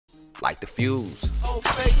like the fuse. Old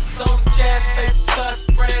faces on the gas, paper cuts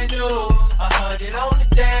brand new. 100 on the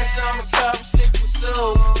dash, I'm a cup, sick with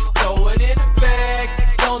soup. Throw it in the bag,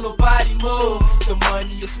 don't nobody move. The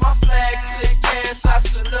money is my flag, to the cash I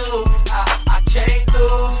salute. I can't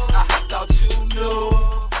lose, I thought you knew.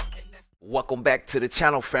 Welcome back to the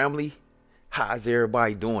channel, family. How's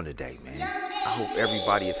everybody doing today, man? I hope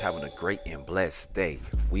everybody is having a great and blessed day.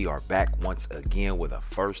 We are back once again with a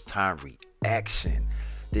first time reaction.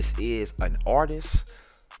 This is an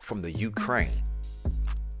artist from the Ukraine,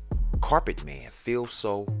 Carpetman, Feels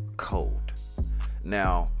So Cold.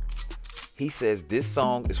 Now, he says this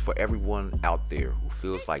song is for everyone out there who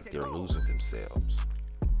feels like they're losing themselves.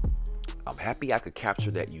 I'm happy I could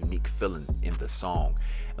capture that unique feeling in the song.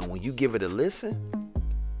 And when you give it a listen,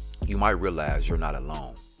 you might realize you're not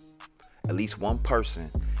alone. At least one person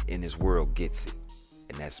in this world gets it,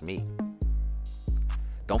 and that's me.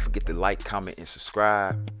 Don't forget to like, comment, and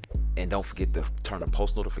subscribe. And don't forget to turn the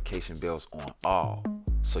post notification bells on all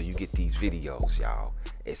so you get these videos, y'all,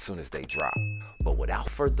 as soon as they drop. But without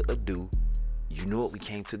further ado, you know what we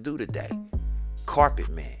came to do today.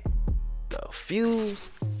 Carpetman, the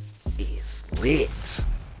fuse is lit.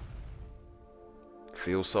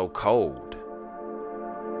 Feels so cold.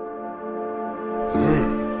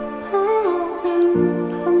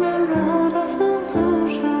 On the road of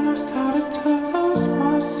illusion, I started to lose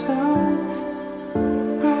myself.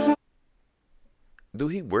 Do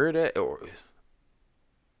he wear that, or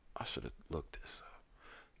I should have looked this up?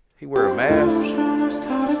 He wear a mask. I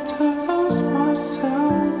started to lose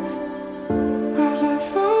myself as I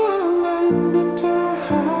fell into a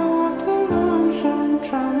hell of delusion,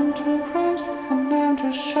 trying to grasp an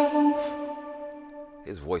empty shelf.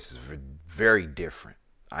 His voice is very different.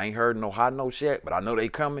 I ain't heard no high notes yet, but I know they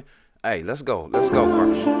coming. Hey, let's go. Let's go,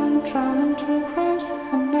 Carpetman. Trying to grasp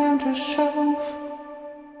an empty shelf.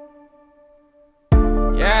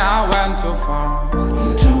 Yeah, I went too far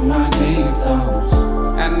into my deep thoughts,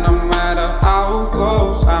 and no matter how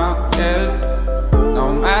close I get,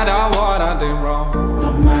 no matter what I did wrong,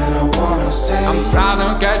 no matter what I say, I'm trying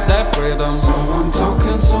to catch that freedom. So I'm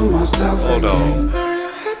talking to myself Hold again. on. Are you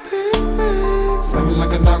happy with living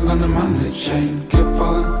like a dog on a money chain? Keep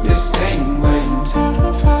falling the same way,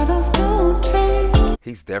 terrified of routine.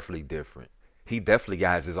 He's definitely different. He definitely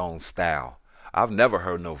has his own style. I've never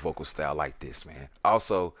heard no vocal style like this, man.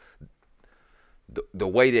 Also, the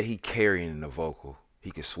way that he carrying the vocal, he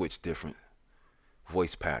can switch different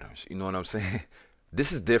voice patterns. You know what I'm saying?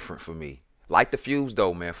 This is different for me. Like the fuse,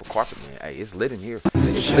 though, man, for Carpetman. Hey, it's lit in here.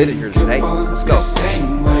 It's lit in here today. Let's go.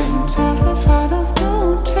 Same way, terrified of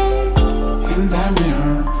routine. In the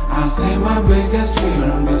mirror, I see my biggest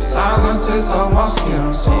fear. The silence is almost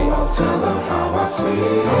here, so I'll tell her how I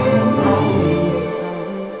feel.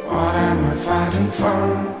 What am I fighting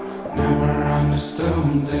for? Never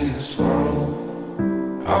understood this world.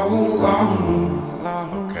 Oh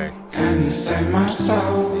Lord, Okay. can you save my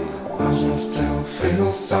soul? 'Cause I still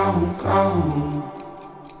feel so cold.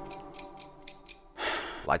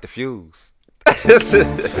 Like the fuse. Still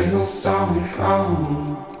feel so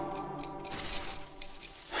cold.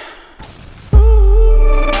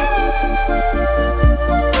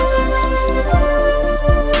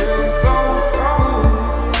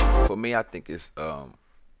 For me, I think it's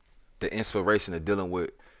the inspiration of dealing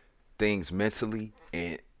with things mentally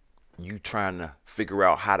and you trying to figure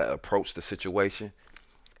out how to approach the situation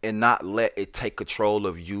and not let it take control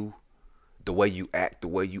of you, the way you act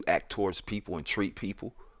towards people and treat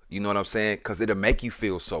people. You know what I'm saying? Because it'll make you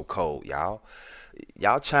feel so cold, y'all.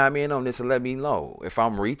 Y'all chime in on this and let me know if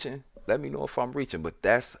I'm reaching. Let me know if I'm reaching. But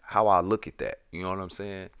that's how I look at that. You know what I'm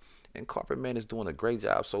saying? And Carpetman is doing a great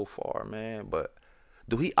job so far, man. But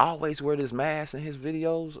do he always wear this mask in his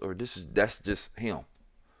videos, or that's just him?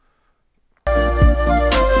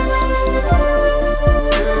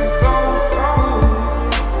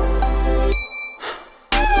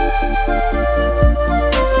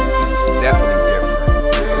 Definitely different,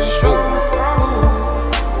 for sure.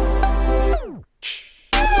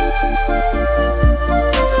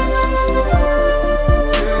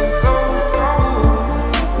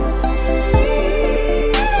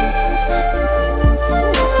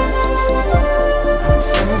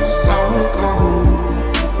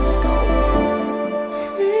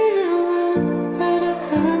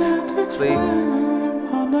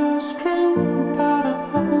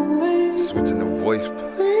 Switching the voice.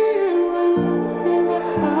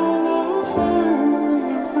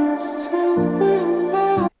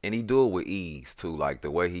 And he do it with ease too, like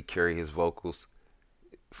the way he carry his vocals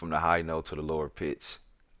from the high note to the lower pitch.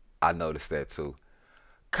 I noticed that too.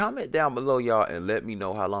 Comment down below, y'all, and let me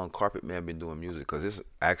know how long Carpetman been doing music, because this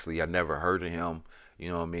actually I never heard of him, you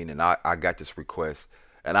know what I mean? And I got this request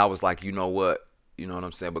and I was like, you know what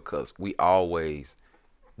I'm saying, because we always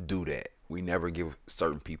do that. We never give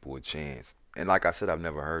certain people a chance. And like I said, I've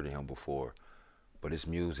never heard of him before, but his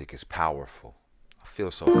music is powerful. I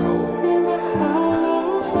feel so cold.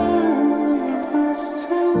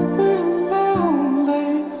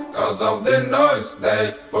 Cause of the noise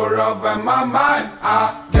they put off in my mind,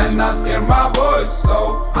 I cannot hear my voice,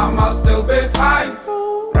 so I must still be high.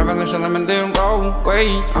 Revolution, I'm in the wrong way.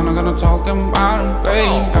 I'm not gonna talk about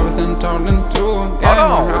pain. Everything turned into a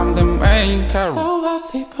game where I'm the main character. So I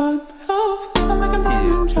sleep on off, like I'm making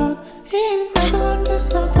ramen shot. Eating regular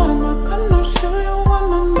disappointment. I'm not sure you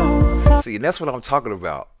wanna know. See, and that's what I'm talking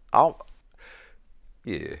about.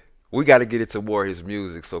 Yeah. We got to get into more of his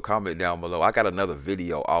music, so comment down below. I got another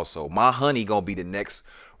video also. My honey gonna be the next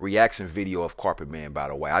reaction video of Carpetman, by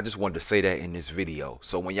the way. I just wanted to say that in this video.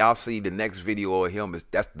 So when y'all see the next video of him,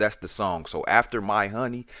 that's the song. So after My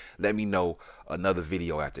Honey, let me know another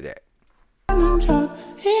video after that.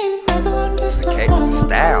 Okay,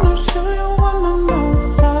 style.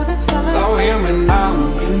 So hear me now,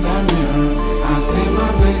 in the mirror I see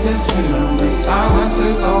my biggest fear. The silence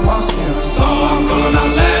is almost here, so I'm gonna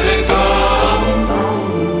let it go.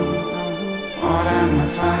 What am I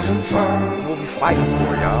fighting for? What we fighting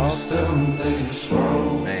for, y'all?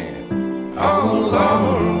 Man. Oh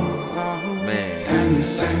Lord, man. can you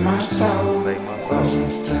save my soul? Save my soul. Does it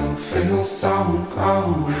still feel so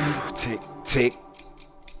cold? Tick, tick.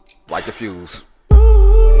 Like the fuse.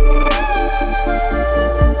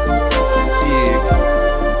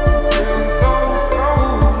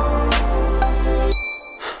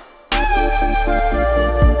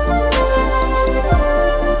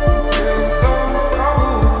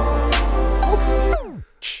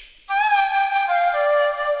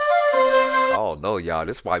 No, y'all,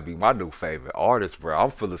 this might be my new favorite artist, bro. I'm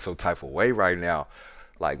feeling some type of way right now.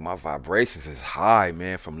 Like, my vibrations is high,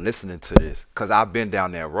 man, from listening to this, because I've been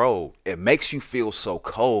down that road. It makes you feel so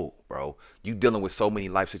cold, bro. You dealing with so many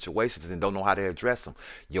life situations and don't know how to address them.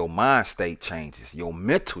 Your mind state changes. Your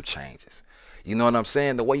mental changes. You know what I'm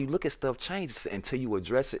saying? The way you look at stuff changes until you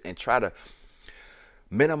address it and try to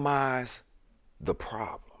minimize the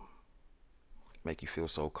problem. Make you feel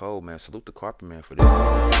so cold, man. Salute the Carpetman for this.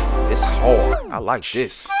 It's hard. I like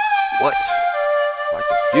this. What? Like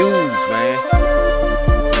the fuse, man.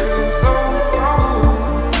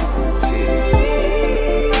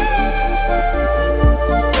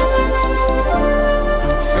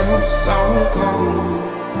 I feel so cold.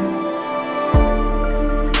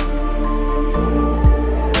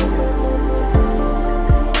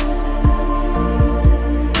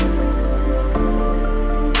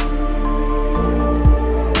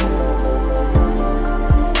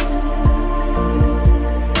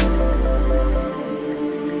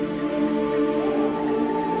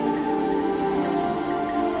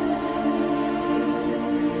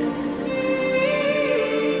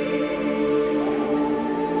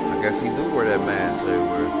 I guess he do wear that mask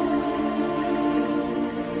everywhere.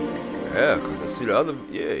 Yeah, because I see the other,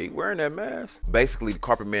 yeah, he wearing that mask. Basically, the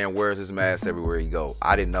Carpetman wears his mask everywhere he go.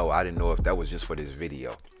 I didn't know if that was just for this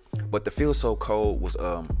video. But the Feel So Cold was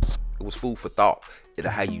it was food for thought.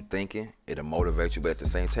 It'll have you thinking, it'll motivate you, but at the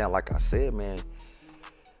same time, like I said, man,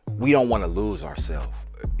 we don't want to lose ourselves.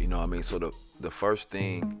 You know what I mean? So the first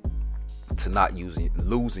thing to not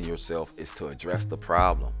losing yourself is to address the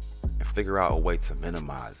problem and figure out a way to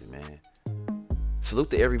minimize it, man. Salute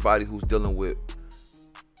to everybody who's dealing with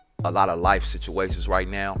a lot of life situations right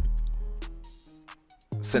now.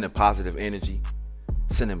 Sending positive energy,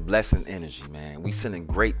 sending blessing energy, man. We sending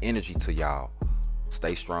great energy to y'all.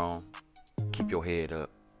 Stay strong, keep your head up,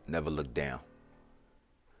 never look down.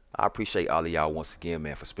 I appreciate all of y'all once again,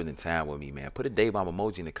 man, for spending time with me, man. Put a Dave Bomb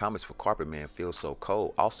emoji in the comments for Carpetman Feel So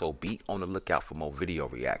Cold. Also, be on the lookout for more video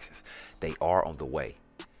reactions. They are on the way.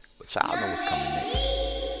 But y'all know what's coming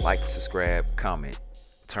next. Like, subscribe, comment,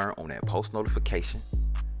 turn on that post notification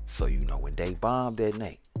so you know when Dave Bomb that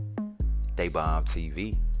night. Dave Bomb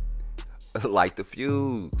TV. Like the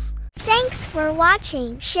fuse. Thanks for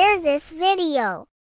watching. Share this video.